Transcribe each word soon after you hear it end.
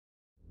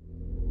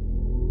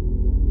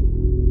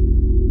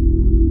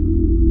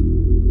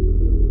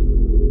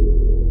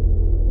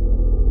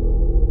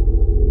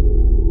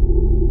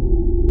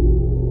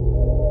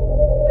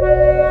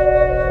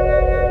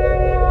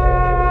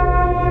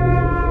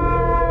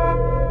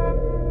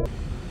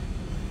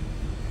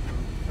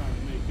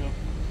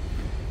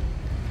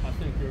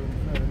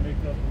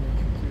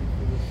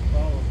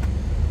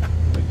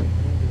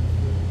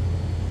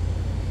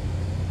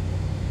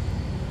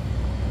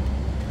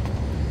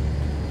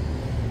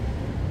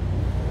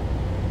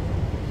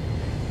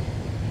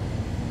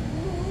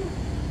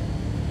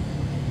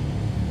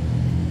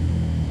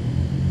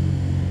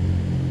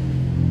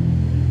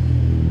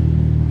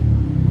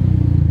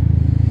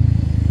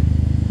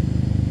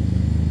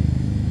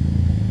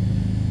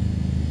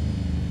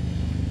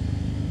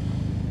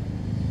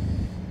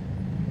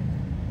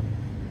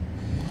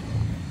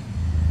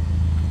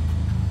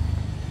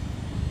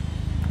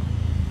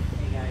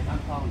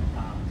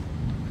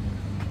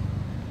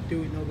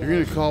2, no balls.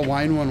 You're gonna call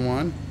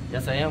 911?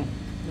 Yes, I am.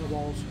 No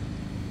balls.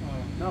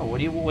 No, what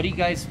are you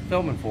guys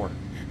filming for?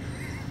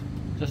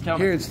 Just tell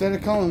Here, me. instead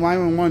of calling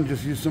 911,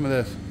 just use some of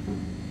this.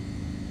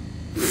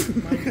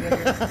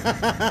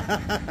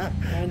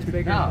 Mine's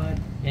bigger, No. bud.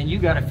 And you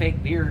got a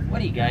fake beard.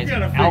 What are you guys? You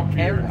got a fake out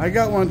beard. there? I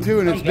got one too,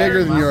 and Oh, it's you got bigger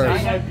it than on yours.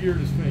 my My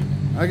beard is fake.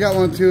 I got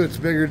one too, it's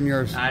bigger than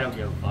yours. I don't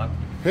give a fuck.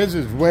 His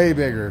is way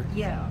bigger.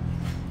 Yeah.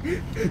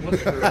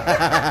 What's your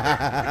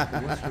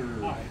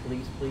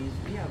please?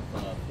 We have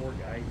 4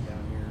 guys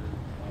down here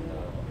on the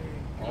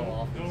all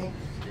office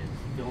that's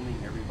filming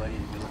everybody.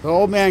 The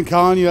old man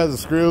calling you has a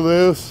screw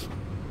loose.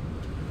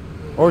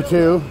 Or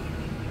 2.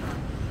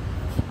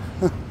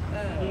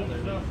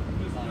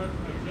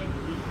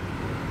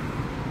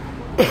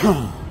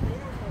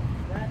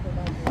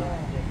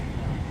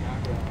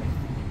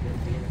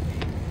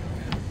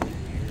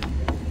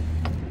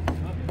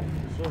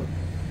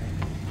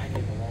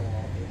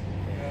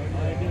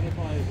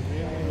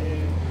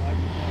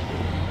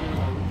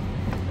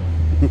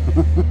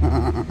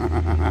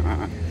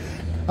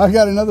 I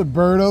got another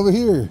bird over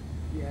here.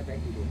 Yeah, I bet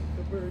you do.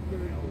 The bird.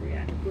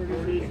 Yeah, the bird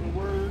Bird is is the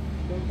word.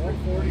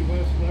 140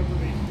 West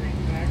Liberty Street,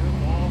 Packer,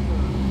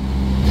 Walker.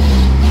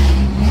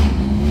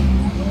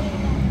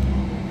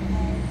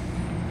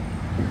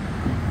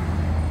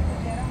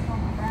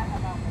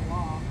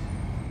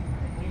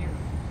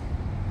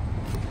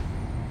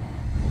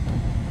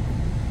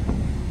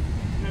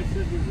 You guys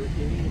said we were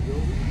in the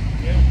building?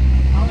 Yeah.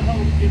 How the hell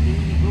did we get in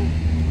the building?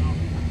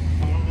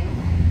 I don't know.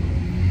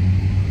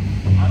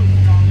 I was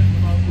down there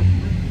when I was with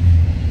Ricky.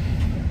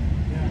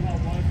 Yeah, how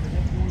wide the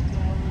heck doors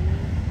are over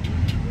here?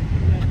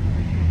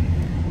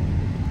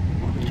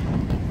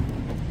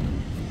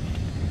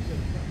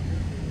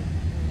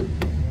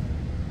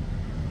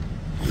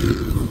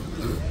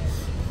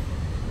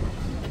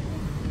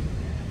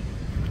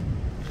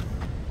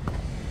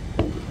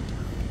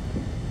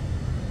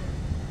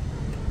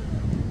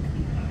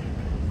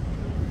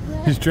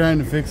 He's trying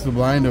to fix the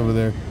blind over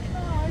there.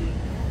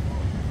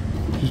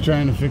 She's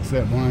trying to fix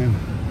that blind.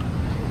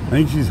 I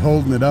think she's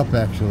holding it up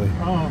actually.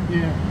 Oh,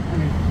 yeah.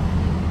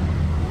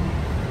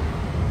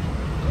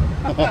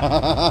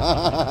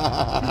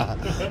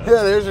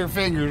 Yeah, there's her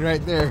fingers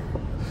right there.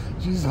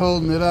 She's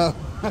holding it up.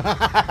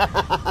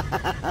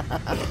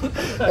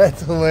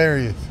 That's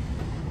hilarious.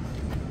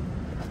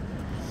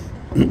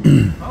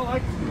 I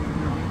like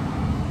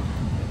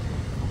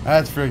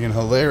That's friggin'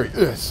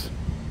 hilarious.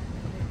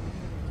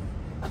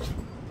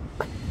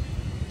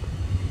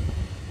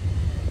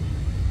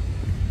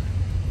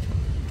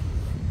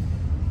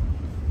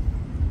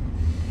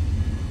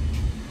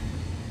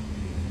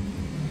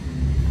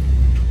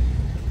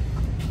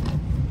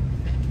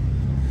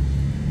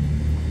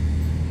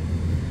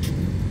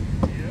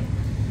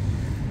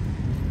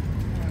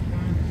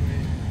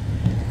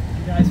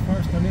 You guys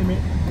first come in,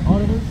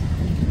 auditors?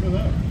 What are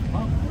those?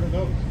 Huh? What are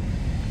those?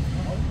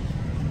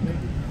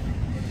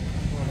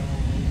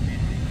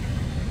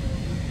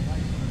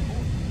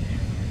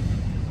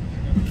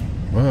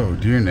 Whoa,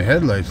 deer in the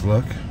headlights,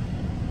 look.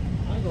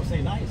 I ain't gonna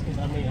say nice, because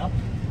I mean, I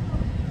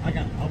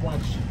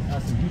watch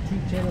some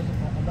YouTube channels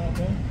about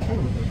them. I don't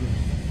know what they do.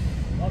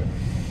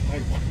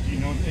 Like, do you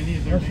know any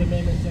of their First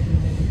Amendment, Second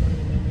Amendment, Third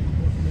Amendment,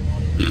 Fourth Amendment,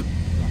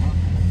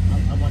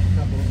 I watch a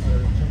couple of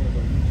their channels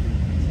on YouTube.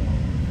 So,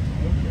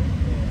 okay.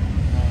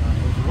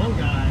 There's one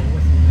guy,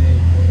 what's his name?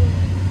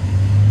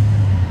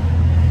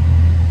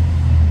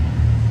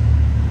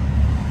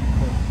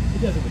 He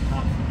does it with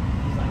cops.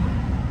 He's like,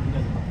 he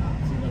does it with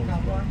cops. He knows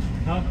Cop watch?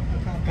 Huh?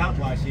 Cop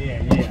watch,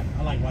 yeah.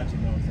 I like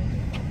watching those.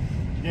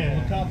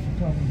 Yeah. The cops are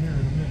coming here in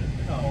a minute.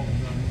 Oh,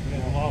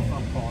 there's a law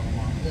firm calling them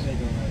on. Then they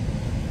go right there.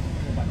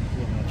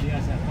 You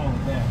guys have fun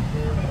with that.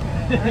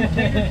 I'm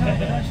Tater Top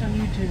Press on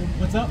YouTube.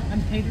 What's up?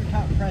 I'm Tater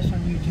Top Press on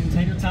YouTube.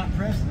 Tater Top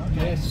Press? Okay.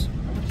 Yes.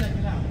 I'm gonna check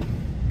it out.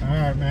 All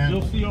right, man.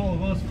 You'll see all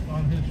of us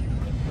on his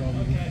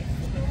probably. Okay.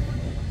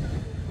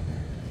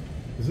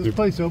 Is this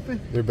place open?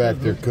 They're back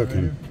there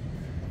cooking.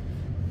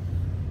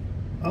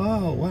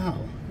 Oh, wow.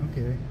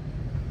 Okay.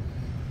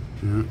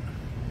 Yeah.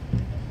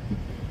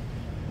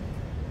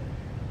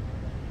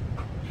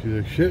 She's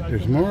like, shit,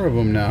 there's more of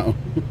them now.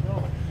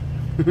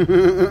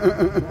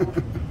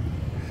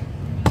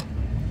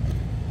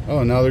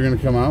 Oh, now they're gonna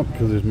come out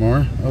because there's more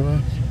of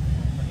us?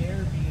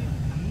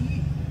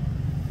 Airbnb.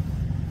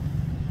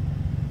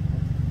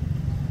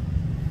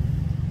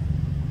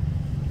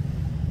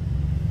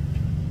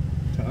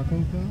 Taco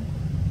Bell?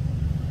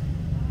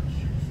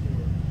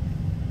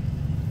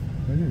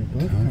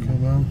 Taco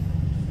Bell?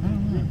 I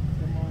don't know.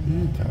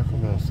 Yeah, Taco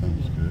Bell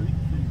sounds good.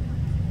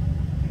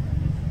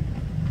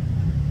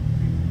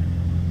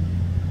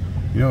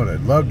 You know what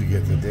I'd love to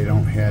get that they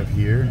don't have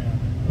here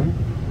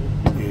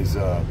is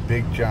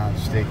Big John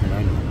steak and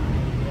onion.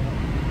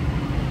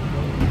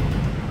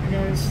 Hey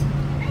guys.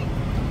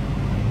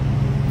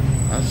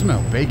 I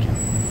smell bacon,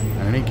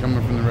 and it ain't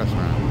coming from the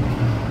restaurant.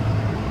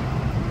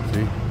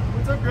 See?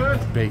 What's up,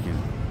 guys? Bacon.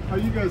 How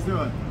you guys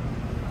doing?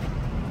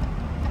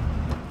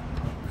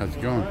 How's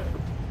it going?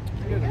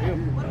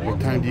 What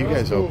time do you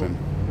guys open?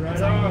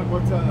 Right on.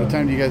 What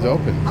time do you guys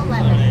open?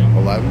 11.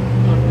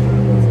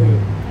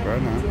 11?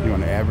 Right on. You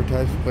want to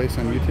advertise the place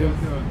on YouTube?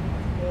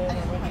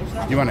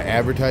 You want to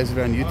advertise it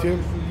on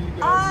YouTube?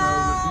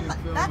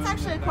 That's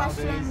actually a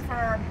question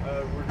for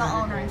the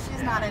owner, and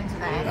she's not in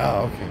today.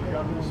 Oh, okay.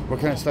 What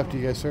kind of stuff do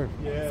you guys serve?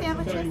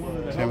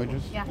 Sandwiches?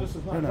 Sandwiches? Yeah.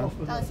 Right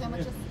on.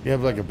 Sandwiches? You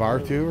have like a bar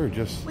too, or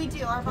just? We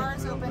do. Our bar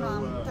is open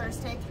on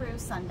Thursday through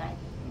Sunday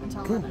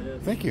until Cool. 11.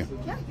 Thank you.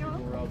 Yeah, you're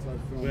welcome.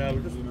 Yeah, we're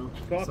just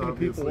talking to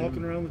people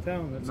walking around the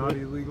town. That's Not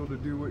it. illegal to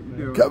do what you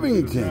do.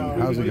 Covington,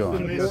 how's it They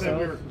going? said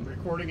we were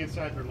recording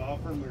inside their law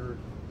firm. We were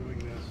doing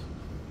this.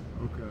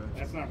 Okay.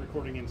 That's not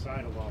recording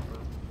inside a law firm.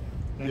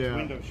 That's Yeah.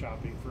 window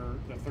shopping for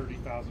the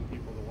 30,000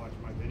 people to watch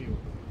my video.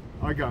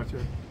 I got you.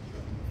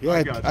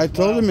 Yeah, I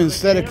told him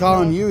instead of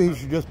calling you, he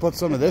should just put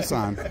some of this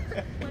on.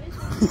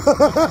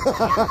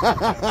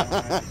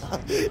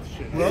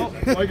 Well,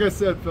 like I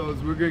said, fellas,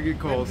 we're gonna get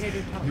calls.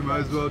 You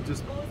might as well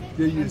just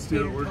get used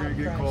to it. We're gonna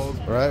get calls.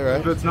 Right,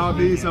 If it's not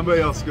me,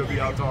 somebody else is gonna be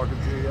out talking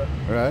to you.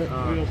 right.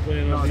 We don't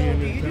plan on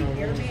being in town.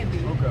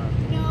 Okay.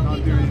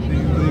 Not do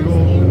anything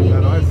illegal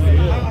that I see.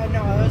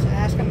 No, I was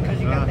asking because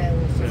you got that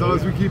little. As long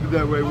as we keep it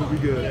that way, we'll be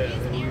good.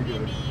 We'll be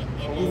good.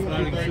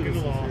 Not breaking the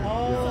law.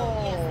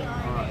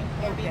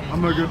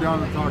 I'm gonna go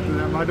down and talk to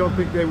them. I don't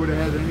think they would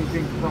have had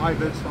anything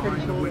private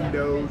behind the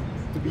window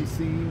to be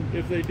seen.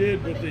 If they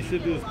did, what they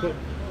should do is put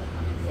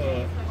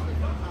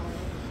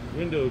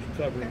windows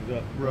coverings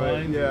up. Right?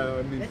 Blinds. Yeah.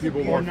 I mean,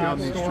 people Or walk not down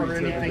the store streets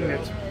every anything day.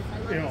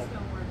 that's, you know,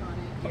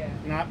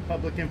 not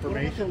public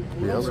information.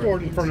 Yeah.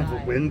 Stored in front of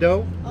a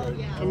window.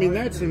 I mean,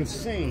 that's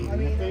insane.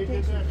 If they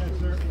did that, that's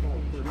their fault.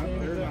 They're not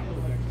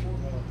protected.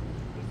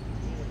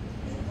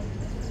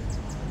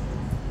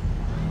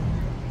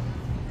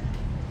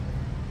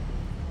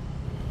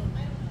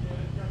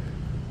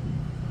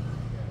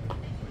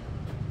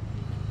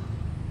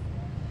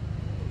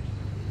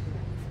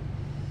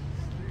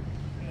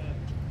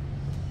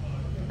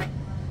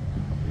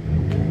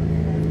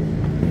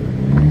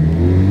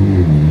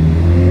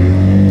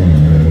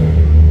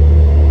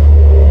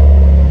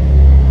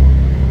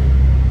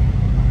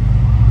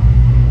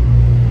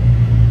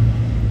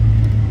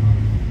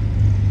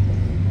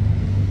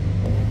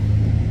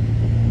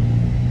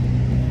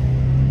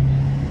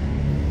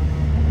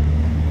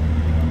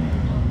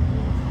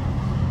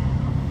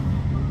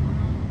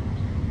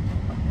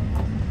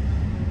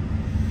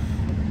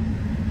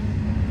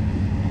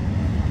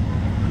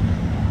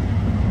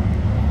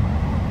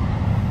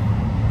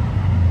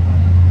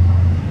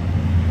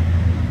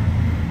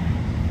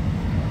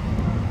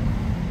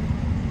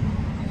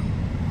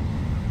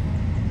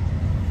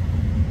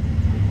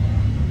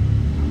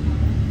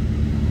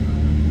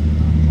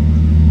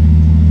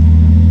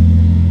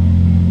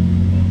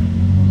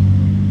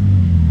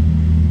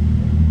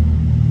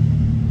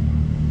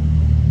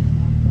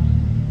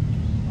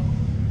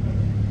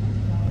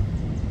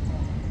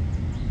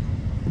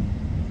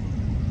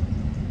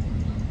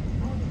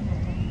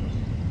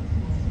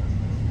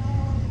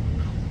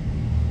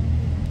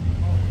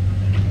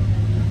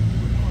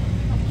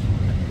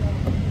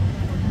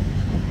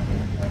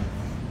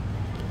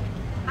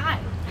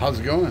 How's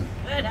it going?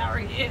 Good, how are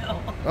you?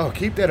 Oh,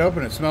 keep that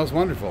open. It smells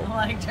wonderful. I'm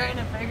like trying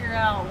to figure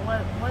out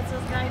what's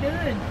this guy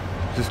doing.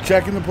 Just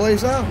checking the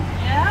place out.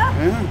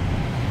 Yeah?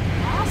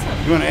 Yeah.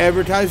 Awesome. You want to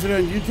advertise it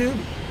on YouTube?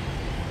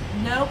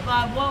 Nope,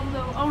 well,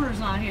 the owner's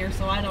not here,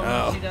 so I don't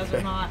know if she does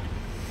or not.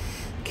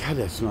 God,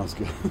 that smells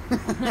good.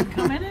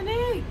 Come in and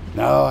eat.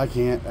 No, I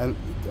can't.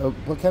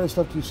 What kind of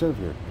stuff do you serve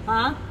here?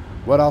 Huh?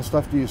 What all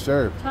stuff do you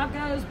serve?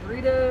 Tacos,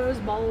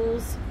 burritos,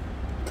 bowls,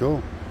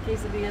 Cool.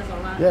 quesadillas,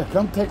 all that. Yeah,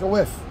 come take a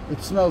whiff.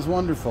 It smells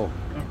wonderful.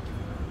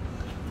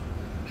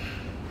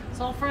 It's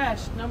all fresh.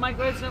 No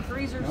microwaves, no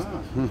freezers. You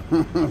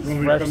want me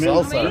to Fresh come in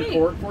salsa. and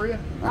record for you?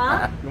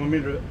 Huh? You want me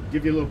to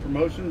give you a little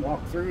promotion,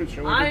 walk through and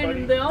show The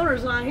everybody?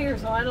 owner's not here,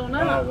 so I don't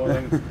know. Oh, well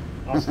then,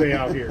 I'll stay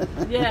out here.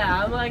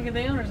 Yeah, I'm like,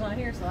 the owner's not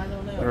here, so I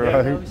don't know. Right.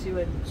 I know she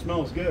would. It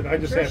smells good. I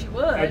just sure had she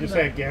would, I just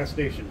but- had gas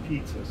station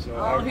pizza, so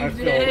Oh, I you felt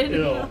did?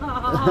 ill.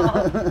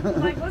 Oh. I'm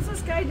like, what's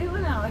this guy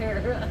doing out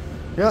here?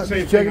 Yeah, Same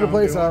just checking thing the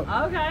place I'm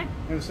out. Okay.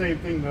 And the same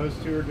thing those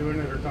two are doing.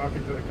 They're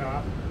talking to the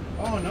cop.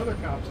 Oh, another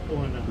cop's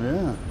pulling up.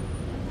 Yeah.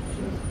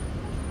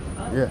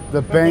 Yeah,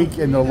 the bank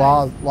and the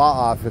law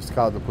office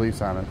called the police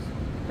on us.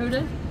 Who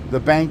did? The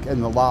bank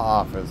and the law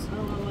office.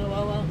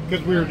 Oh.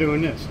 Because we were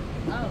doing this.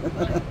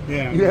 Oh,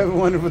 Yeah. You have a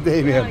wonderful day,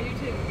 yeah, man. you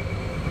too.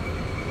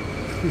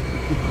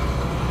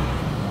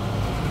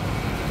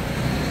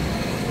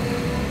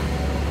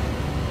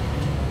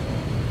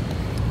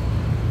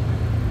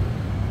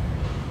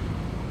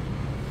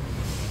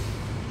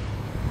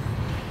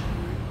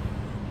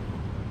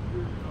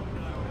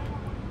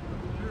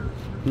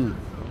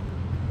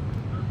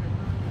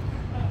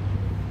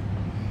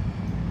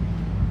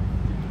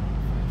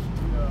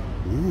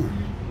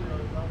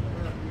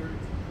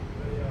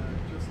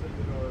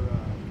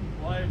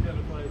 Well, I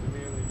identify as a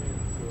manly man,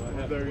 so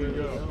I have There to you wear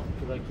go. this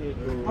because I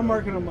can't go. I'm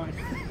working on mine.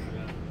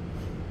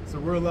 So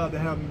we're allowed to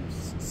have them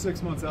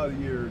 6 months out of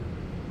the year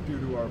due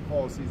to our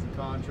policies and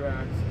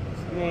contracts.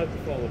 You don't have to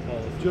follow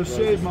policy. Just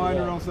shave mine,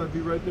 or else I'd be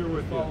right there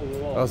with Follow you. the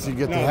law. Else you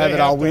get to No, have they it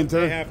all to-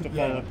 winter. They have to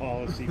follow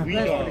policy. We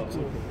don't.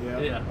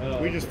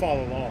 Yeah. We just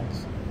follow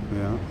laws.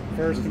 Yeah.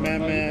 First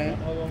Amendment,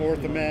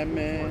 Fourth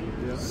Amendment,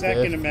 Yeah.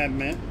 Second Fifth.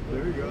 Amendment.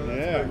 There you go. That's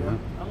Yeah, a big one.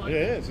 it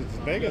is. It's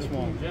the biggest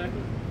one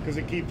because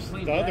it keeps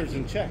the others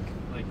in check.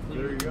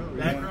 There you go.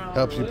 Yeah.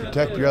 Helps you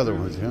protect your other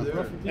ones,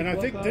 yeah. And I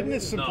think didn't the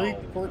Supreme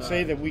Court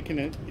say that we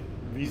can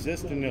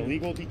resist an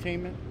illegal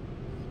detainment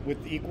with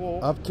equal?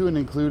 Up to and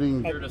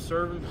including Here to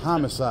serve and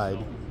homicide.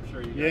 I'm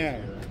sure you guys Yeah. hear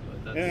it,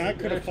 but And I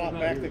that's- could have fought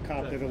back the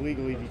cop that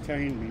illegally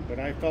detained me, but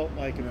I felt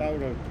like if I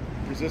would have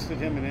resisted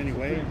him in any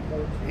way,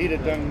 he'd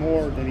have done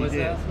more than he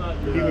did.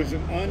 He was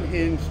an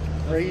unhinged,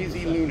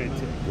 crazy lunatic.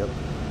 Yep.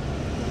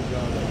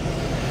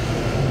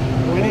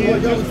 And he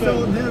had Like I was just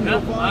telling been, him, Yeah, we're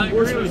I fine. agree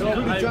Worcester's with a you.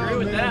 pretty I agree town,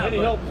 with man. that. Any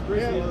help is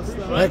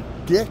great. That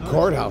Dick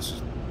courthouse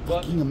is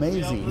fucking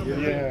amazing.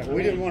 yeah,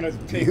 we didn't want to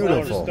take all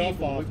Beautiful. our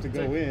stuff off to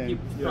go in. Keep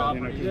You know,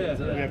 property. 'cause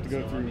we have to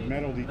go So, through I mean,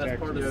 metal that's part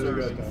detectors of Yeah, and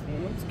they service. got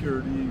stuff.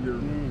 security, your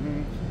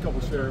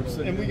couple sheriffs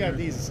sitting And we in got there.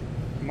 these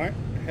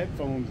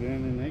headphones in,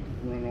 and they can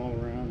run all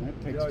around. That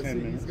takes Yeah, I 10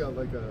 see minutes. he's got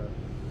like a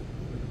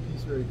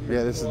piece right here.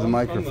 Yeah, this is the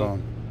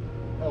microphone.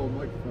 Oh,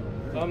 microphone.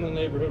 There I'm you the go.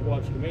 neighborhood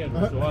watch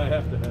commander, so I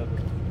have to have it.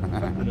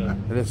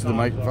 This is the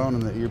microphone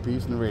and the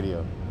earpiece and the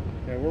radio.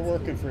 Yeah, we're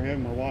working for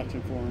him. We're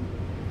watching for him.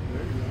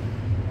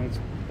 That's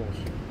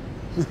bullshit.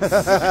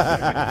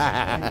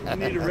 You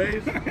need a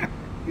raise?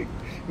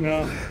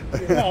 No,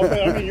 but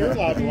I mean, you're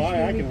allowed to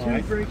lie. I can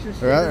lie.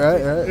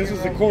 Right. This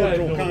is a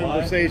cordial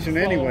conversation,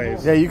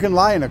 anyways. Yeah, you can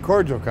lie in a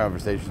cordial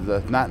conversation,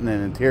 though, not in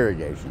an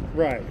interrogation.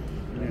 Right.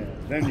 Yeah.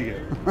 Then you get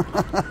it.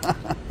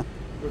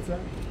 What's that?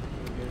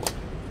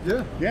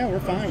 Yeah. Yeah, we're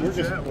fine. We're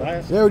just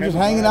glass. Yeah, we're just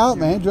hanging out,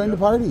 man. Join the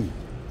party.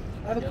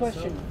 I have a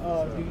question.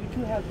 Do you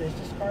two have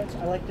business cards?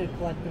 I like to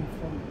collect them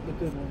from the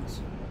good ones.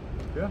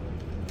 Yeah.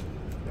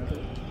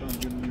 I'm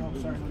giving you a Oh,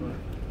 business sorry. card.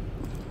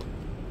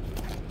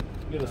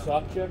 Get a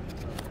sock check?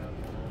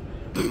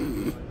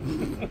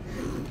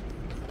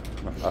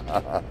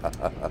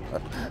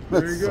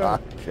 There you go.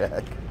 Sock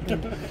check.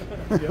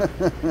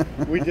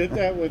 We did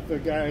that with the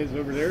guys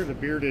over there, the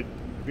bearded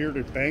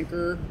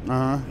banker.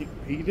 Uh-huh.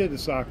 He did a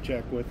sock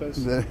check with us.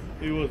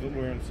 He wasn't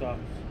wearing socks.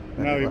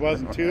 No, he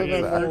wasn't. Two of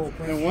them were,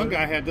 and one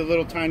guy had the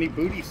little tiny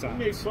booty He socks.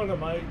 made fun of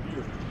my gear,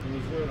 and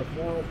he's wearing a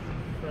floral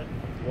print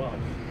watch.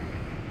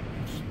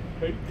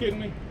 Are you kidding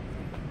me?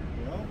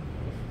 Well,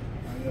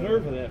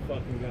 Nerve of that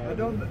fucking guy. I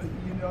don't,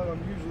 you know,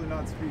 I'm usually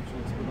not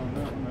speechless, but on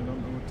that one, I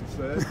don't know what to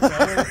say.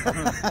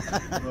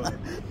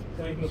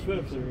 Taking the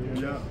fifth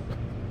there. Yeah.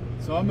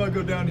 So I'm gonna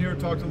go down here and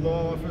talk to the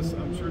law office.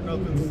 I'm sure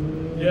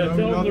nothing's, Yeah, tell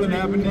them nothing to read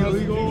happened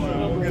illegal,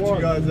 and we'll get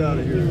you guys out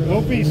of here.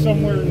 We'll be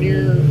somewhere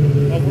near.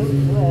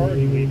 We're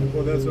already leaving.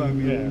 Well, that's what I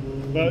mean.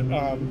 Yeah,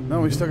 but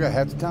No, we still got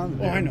half the town to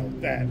do. well, I know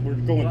that we're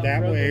going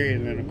that way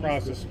and then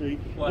across the street.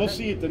 We'll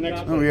see you at the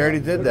next. No, we already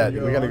did that. We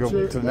got to I'm go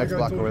sure- to the next like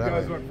block I over told you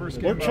that guys way. when I first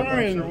We're came up, I'm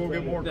trying- sure we'll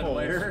get more Then calls.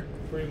 where?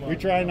 We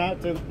try not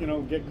to,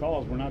 get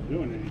calls. We're not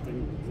doing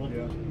anything. We're looking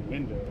Yeah. at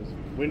windows.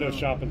 Window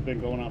shopping's been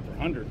going on for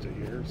hundreds of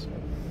years. So.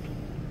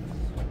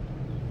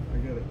 I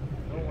get it.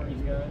 Don't worry,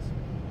 you guys.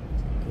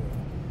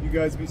 You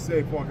guys be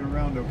safe walking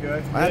around,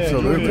 okay?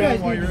 Absolutely. You guys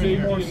While need you're to in be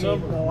here. more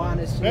safe, though,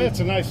 honestly. Yeah, it's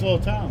a nice little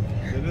town.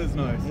 It is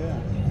nice. Yeah.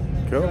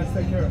 Cool. Guys,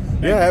 take care.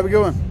 Yeah, have a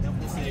good one.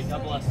 We'll see you.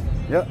 God bless.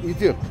 Yep, you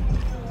too.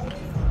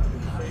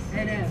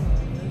 Hey, Dan.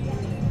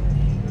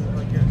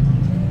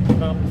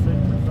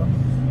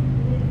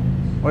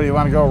 What, do you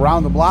want to go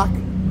around the block? Next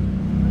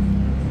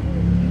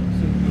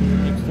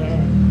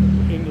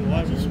time, into the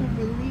library.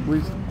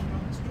 We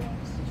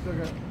still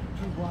got 2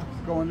 blocks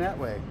going that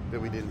way that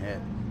we didn't hit.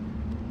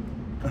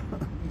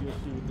 You'll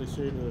see what they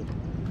say to the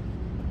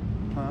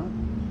Huh?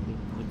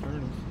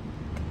 attorneys.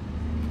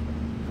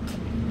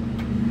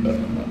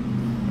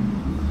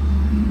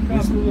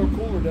 It's a little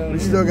cooler down We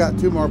here. still got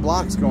 2 more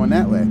blocks going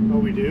that way. Oh,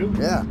 we do?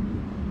 Yeah,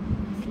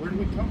 Where did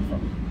we come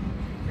from?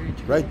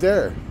 right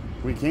there.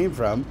 We came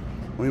from.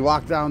 We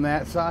walked down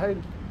that side,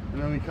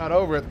 and then we cut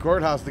over at the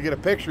courthouse to get a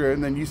picture,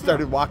 and then you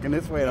started walking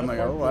this way, and I'm like,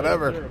 oh,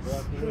 whatever. I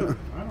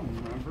don't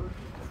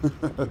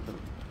remember.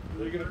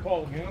 They're gonna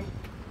call him.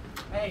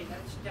 Hey,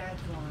 that's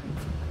Dad's line.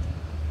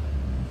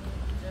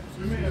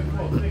 We may as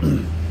well take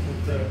the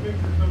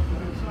pictures up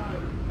to the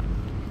side.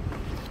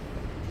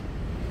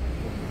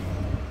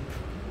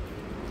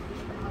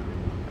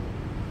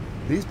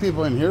 These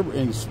people in here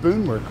in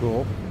Spoon were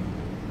cool.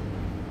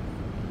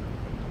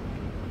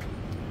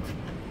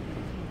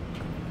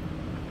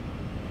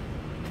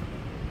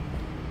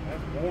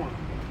 That's warm.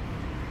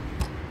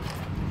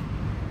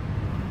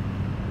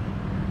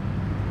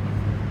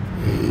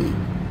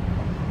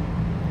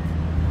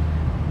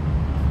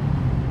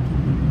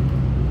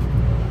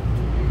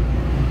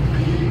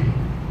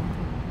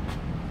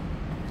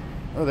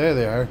 Oh, there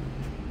they are.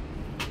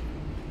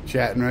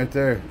 Chatting right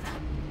there.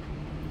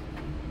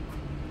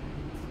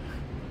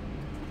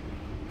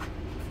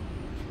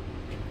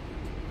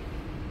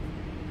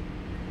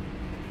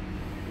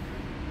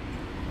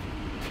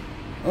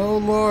 Oh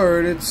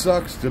Lord, it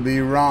sucks to be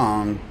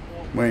wrong.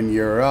 When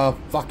you're a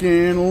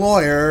fucking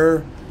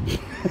lawyer.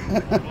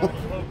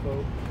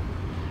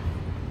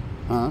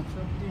 Huh?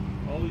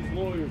 All these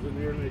lawyers in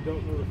here and they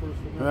don't know the First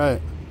Amendment.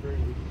 Right.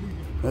 Crazy.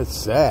 That's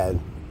sad.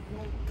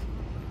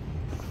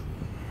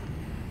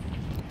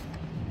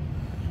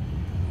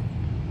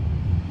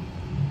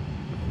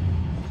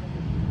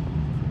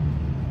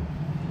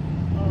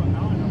 Oh,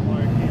 now I know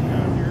why I came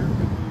down here.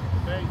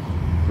 The bank.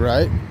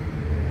 Right.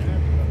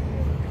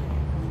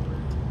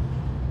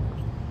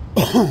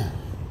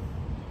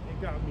 It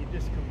got me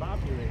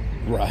discombobulated.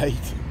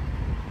 Right.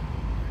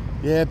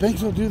 Yeah,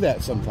 banks will do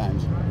that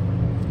sometimes.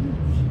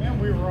 And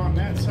we were on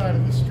that side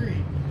of the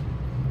street.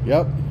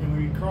 Yep. And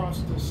we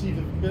crossed to see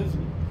the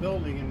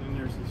building, and then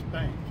there's this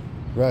bank.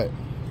 Right.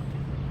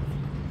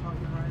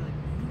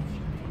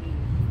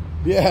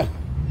 Yeah.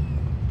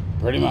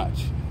 Pretty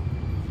much.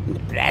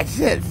 That's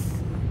it.